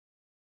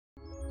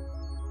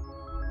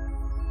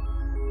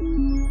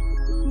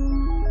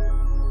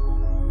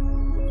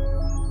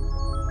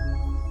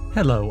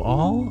Hello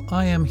all,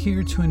 I am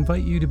here to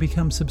invite you to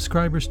become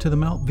subscribers to The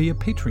Melt via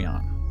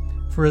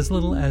Patreon. For as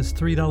little as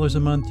 $3 a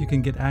month, you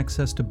can get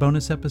access to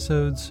bonus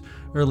episodes,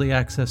 early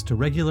access to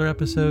regular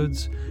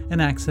episodes,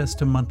 and access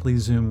to monthly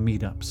Zoom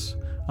meetups,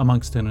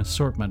 amongst an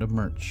assortment of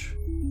merch.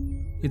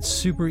 It's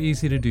super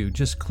easy to do.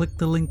 Just click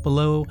the link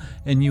below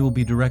and you will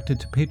be directed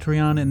to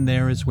Patreon, and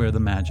there is where the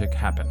magic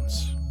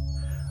happens.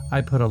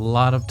 I put a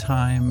lot of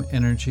time,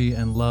 energy,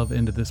 and love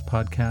into this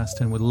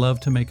podcast and would love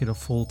to make it a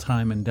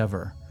full-time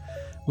endeavor.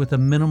 With a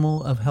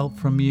minimal of help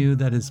from you,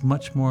 that is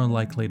much more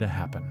likely to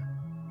happen.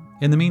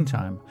 In the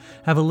meantime,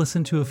 have a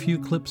listen to a few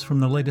clips from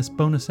the latest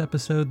bonus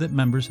episode that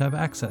members have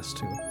access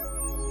to.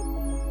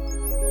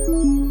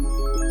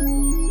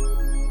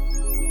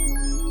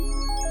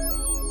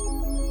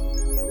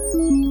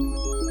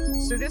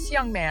 So this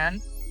young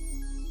man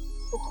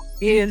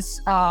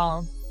is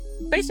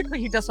basically,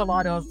 he does a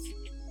lot of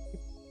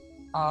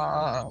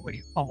what do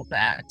you call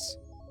that?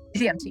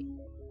 DMT.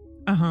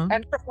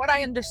 And from what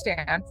I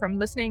understand from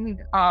listening,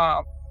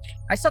 I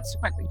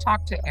subsequently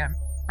talked to him.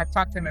 I've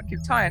talked to him a few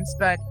times,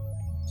 but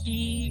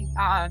he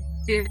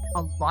did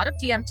a lot of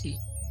DMT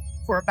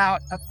for about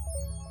a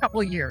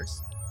couple of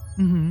years.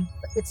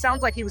 It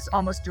sounds like he was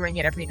almost doing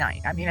it every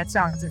night. I mean, it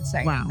sounds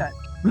insane, but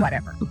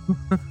whatever.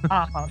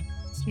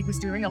 He was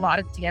doing a lot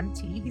of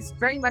DMT. He's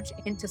very much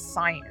into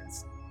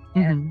science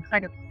and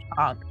kind of,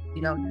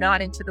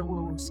 not into the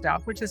woo-woo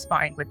stuff, which is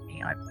fine with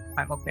me.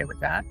 I'm okay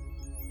with that.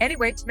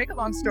 Anyway, to make a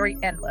long story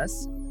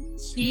endless,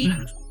 he,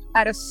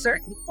 at a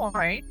certain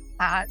point,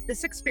 had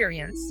this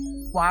experience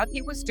while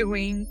he was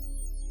doing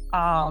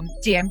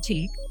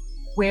DMT,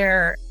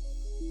 where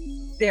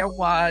there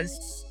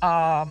was,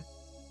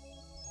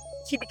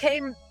 he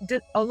became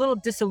a little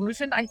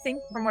disillusioned, I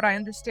think, from what I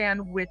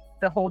understand, with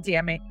the whole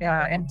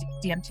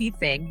DMT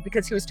thing,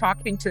 because he was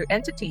talking to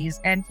entities,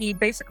 and he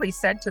basically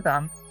said to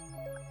them,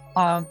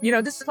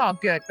 this is all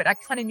good, but I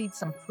kind of need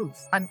some proof.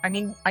 I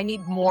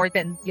need more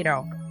than,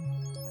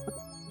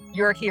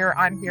 you're here,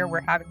 I'm here,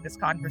 we're having this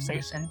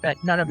conversation, but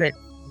none of it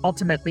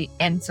ultimately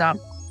ends up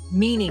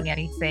meaning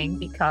anything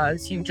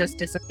because you just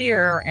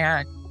disappear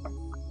and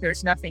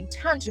there's nothing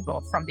tangible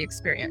from the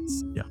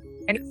experience. Yeah.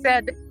 And he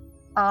said,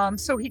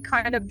 so he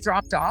kind of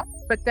dropped off,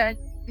 but then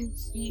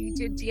he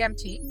did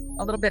DMT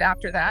a little bit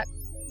after that.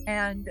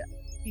 And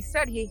he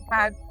said he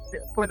had,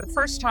 for the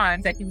first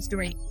time that he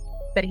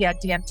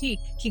had DMT,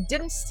 he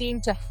didn't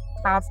seem to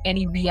have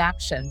any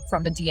reaction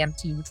from the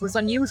DMT, which was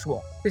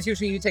unusual, because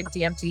usually you take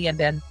DMT and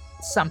then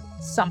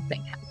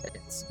something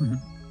happens.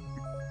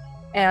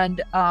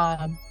 And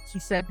he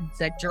said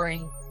that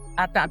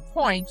at that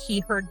point,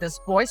 he heard this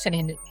voice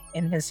in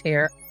his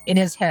head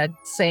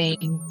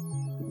saying,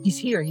 he's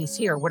here.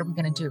 What are we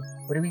going to do?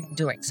 What are we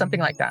doing? Something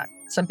like that,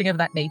 something of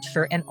that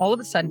nature. And all of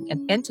a sudden,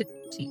 an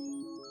entity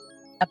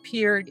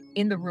appeared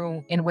in the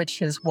room in which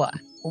he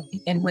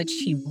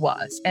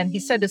was. And he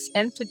said this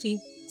entity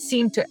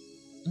seemed to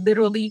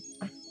literally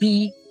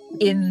be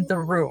in the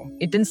room.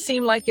 It didn't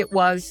seem like it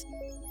was,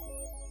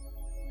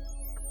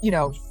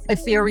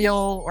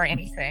 ethereal or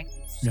anything.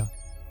 Yeah.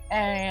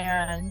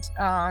 And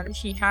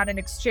he had an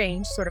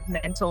exchange, sort of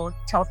mental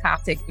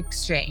telepathic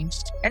exchange.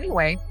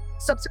 Anyway,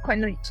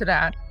 subsequently to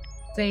that,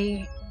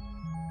 he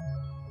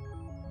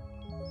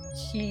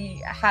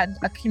had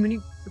a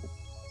community.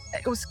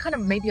 It was kind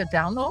of maybe a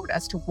download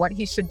as to what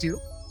he should do.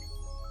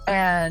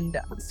 And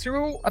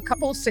through a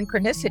couple of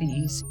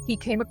synchronicities, he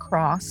came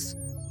across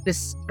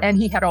this, and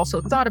he had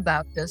also thought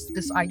about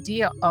this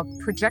idea of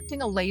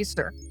projecting a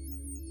laser,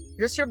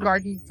 just your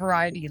garden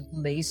variety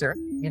laser,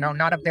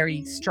 not a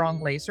very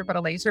strong laser, but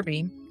a laser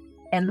beam,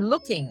 and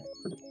looking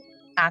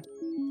at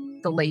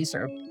the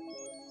laser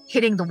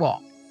hitting the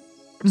wall.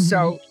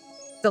 So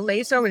the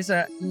laser is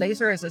a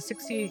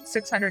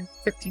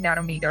 650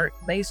 nanometer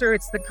laser.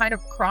 It's the kind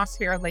of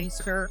crosshair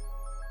laser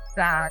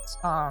that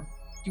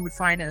you would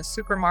find in a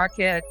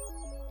supermarket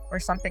or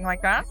something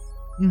like that.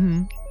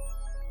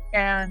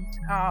 And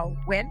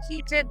when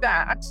he did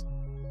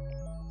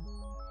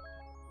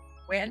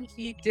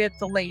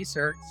the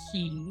laser,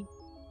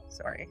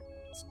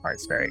 this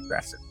part's very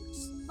aggressive.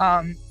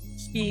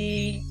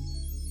 He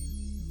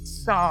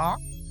saw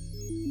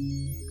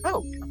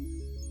code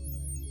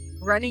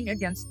running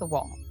against the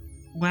wall.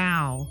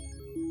 Wow.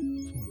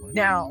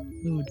 Now,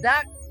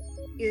 that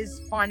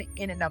is fun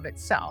in and of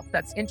itself.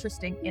 That's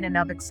interesting in and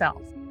of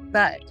itself.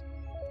 But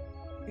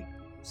the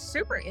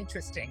super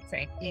interesting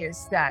thing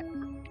is that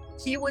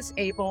he was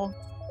able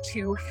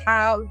to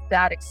have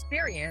that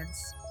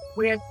experience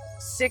with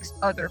 6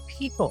 other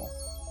people.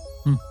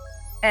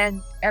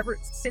 And ever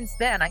since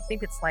then, I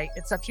think it's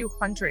a few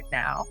hundred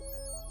now,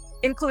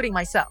 including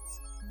myself,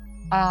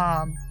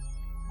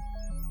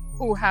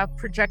 who have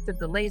projected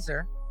the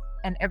laser,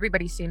 and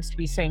everybody seems to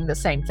be saying the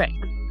same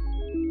thing.